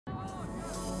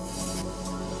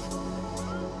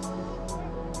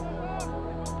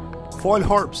Foyle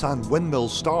Harps and Windmill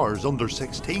Stars under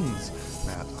 16s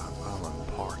met at Allen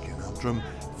Park in Antrim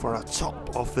for a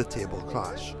top of the table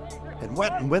clash. In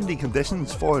wet and windy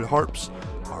conditions, Foyle Harps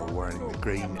are wearing the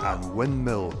green and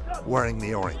Windmill wearing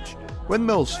the orange.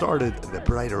 Windmill started the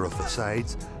brighter of the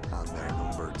sides, and their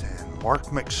number 10 Mark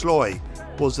McSloy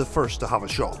was the first to have a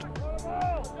shot.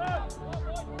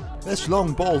 This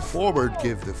long ball forward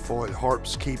gave the Foyle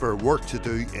Harps keeper work to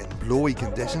do in blowy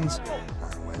conditions,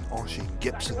 and when Oisin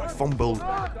Gibson fumbled,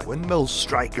 Windmill's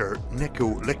striker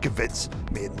Nico Likovitz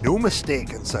made no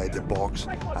mistake inside the box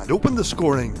and opened the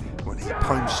scoring when he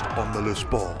pounced on the loose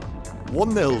ball.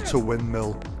 1-0 to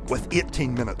Windmill with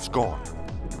 18 minutes gone.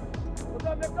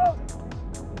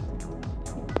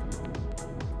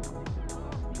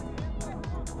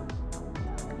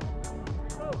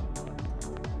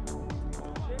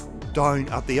 Down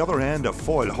at the other end, a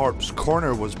Foyle Harps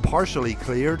corner was partially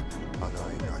cleared,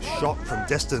 allowing a shot from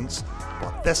distance,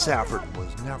 but this effort was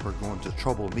never going to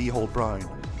trouble Micheál Brown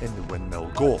in the Windmill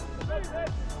goal.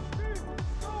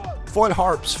 Foyle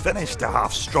Harps finished the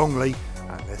half strongly,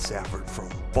 and this effort from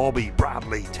Bobby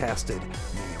Bradley tested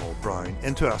Micheál Brown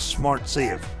into a smart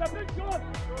save.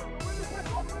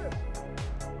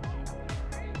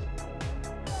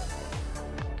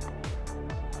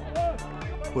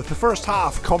 With the first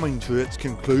half coming to its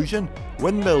conclusion,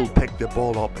 Windmill picked the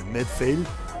ball up in midfield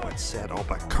and set up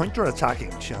a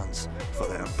counter-attacking chance for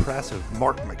the impressive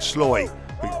Mark McSloy,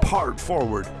 who powered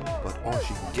forward, but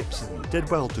Oisin Gibson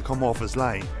did well to come off his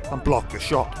line and block the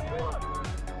shot.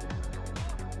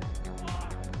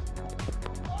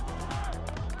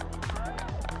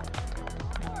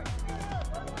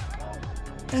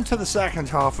 Into the second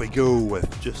half we go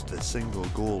with just a single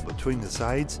goal between the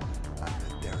sides, and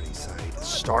the Derry side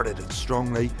started it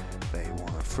strongly. They won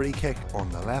a free kick on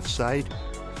the left side,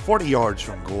 40 yards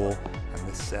from goal, and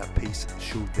this set piece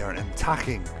showed their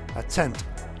attacking attempt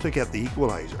to get the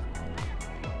equaliser.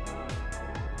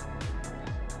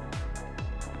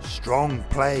 Strong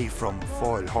play from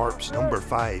Foyle Harps number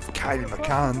 5 Kyle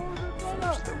McCann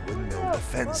forced the Windmill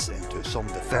defence into some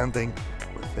defending,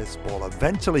 with this ball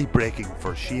eventually breaking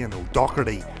for Shane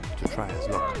O'Doherty to try his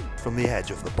luck from the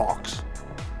edge of the box.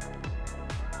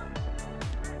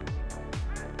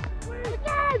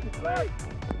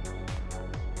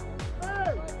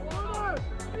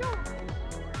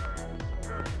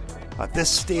 At this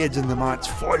stage in the match,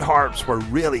 Foyle Harps were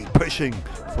really pushing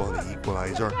for the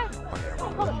equaliser.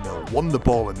 However, Windmill won the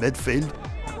ball in midfield,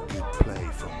 and good play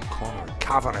from Conor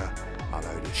Kavanagh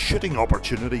allowed a shooting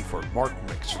opportunity for Mark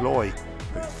McSloy,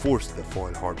 who forced the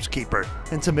Foyle Harps keeper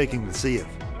into making the save.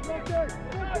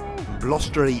 In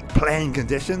blustery playing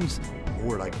conditions,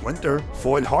 more like winter,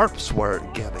 Foyle Harps were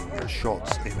getting their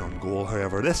shots in on goal.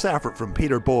 However, this effort from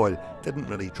Peter Boyle didn't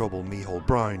really trouble Micheál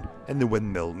Brown in the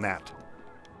Windmill net.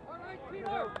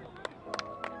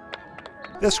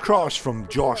 This cross from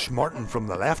Josh Martin from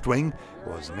the left wing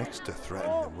was next to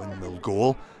threaten the Windmill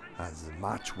goal. As the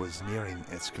match was nearing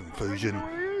its conclusion,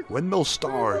 Windmill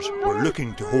Stars were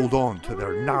looking to hold on to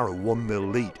their narrow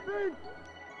 1-0 lead.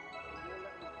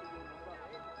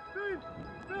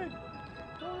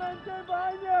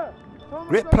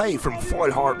 Great play from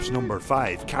Foyle Harps number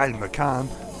 5 Kyle McCann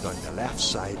down the left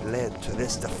side led to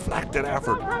this deflected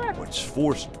effort, which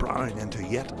forced Brown into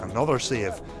yet another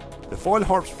save. The Foyle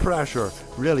Harps pressure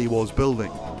really was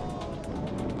building.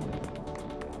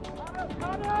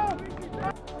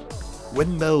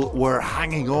 Windmill were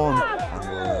hanging on and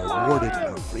were awarded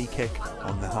a free kick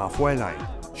on the halfway line.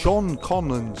 Sean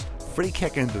Conlon's free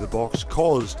kick into the box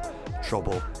caused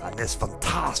trouble, and this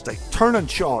fantastic turn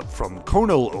and shot from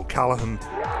Conal O'Callaghan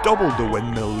doubled the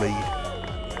Windmill lead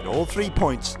and made all 3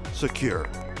 points secure.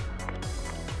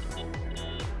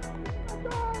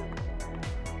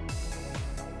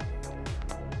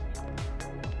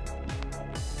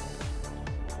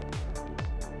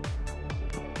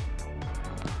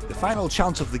 The final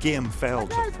chance of the game fell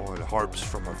to Foyle Harps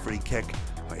from a free kick.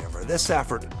 However, this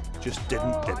effort just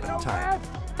didn't dip in time.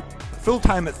 At full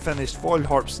time it finished Foyle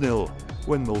Harps 0,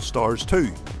 Windmill Stars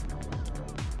 2.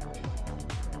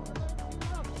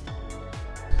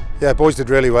 Yeah, boys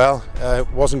did really well. It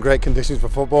wasn't great conditions for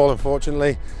football,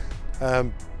 unfortunately,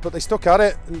 but they stuck at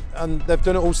it, and they've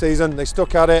done it all season. They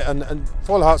stuck at it, and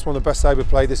Foyle Harps one of the best sides we've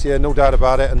played this year, no doubt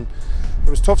about it. And it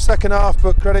was a tough second half,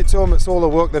 but credit to them, it's all the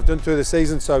work they've done through the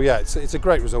season. So yeah, it's a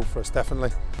great result for us,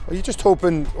 definitely. Well, you're just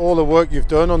hoping all the work you've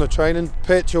done on the training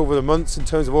pitch over the months in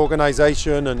terms of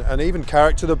organisation and even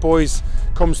character the boys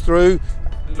comes through.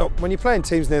 Look, when you're playing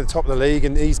teams near the top of the league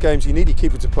in these games, you need your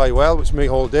keeper to play well, which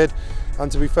Micheál did.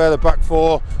 And to be fair, the back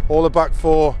four, all the back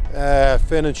four,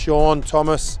 Finn and Sean,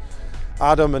 Thomas,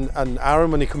 Adam and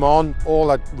Aaron, when they come on, all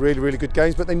had really good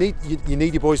games. But you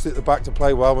need your boys at the back to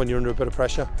play well when you're under a bit of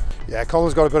pressure. Yeah,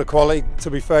 Colin's got a bit of quality. To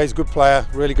be fair, he's a good player,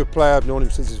 really good player. I've known him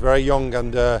since he's very young,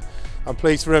 and I'm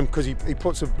pleased for him because he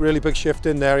puts a really big shift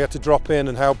in there. He had to drop in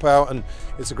and help out, and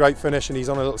it's a great finish, and he's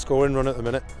on a little scoring run at the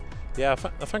minute. Yeah,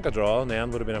 I think a draw in the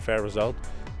end would have been a fair result.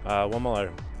 Windmill are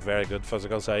a very good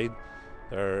physical side.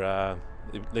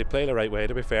 They play the right way,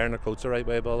 to be fair, and they coach the right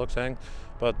way, by the looks of things.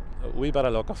 But a wee bit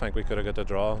of luck, I think we could have got the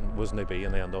draw, wasn't it be,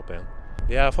 and they end up in.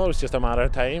 Yeah, I thought it was just a matter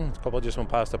of time. A couple just went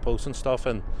past the post and stuff,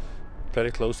 and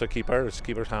pretty close to keeper. His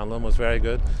keeper's handling was very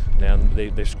good. And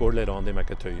then they scored late on, they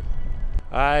make it 2.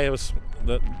 It was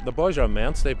the boys are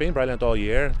immense. They've been brilliant all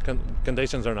year.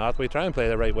 Conditions or not, we try and play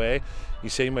the right way. You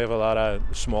see, we have a lot of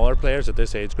smaller players at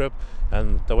this age group,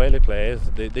 and the way they play,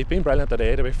 they've been brilliant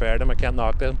today. To be fair to them, I can't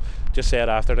knock them. Just said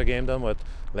after the game, them, but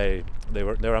they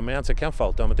were immense. I can't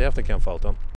fault them. I definitely can't fault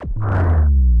them.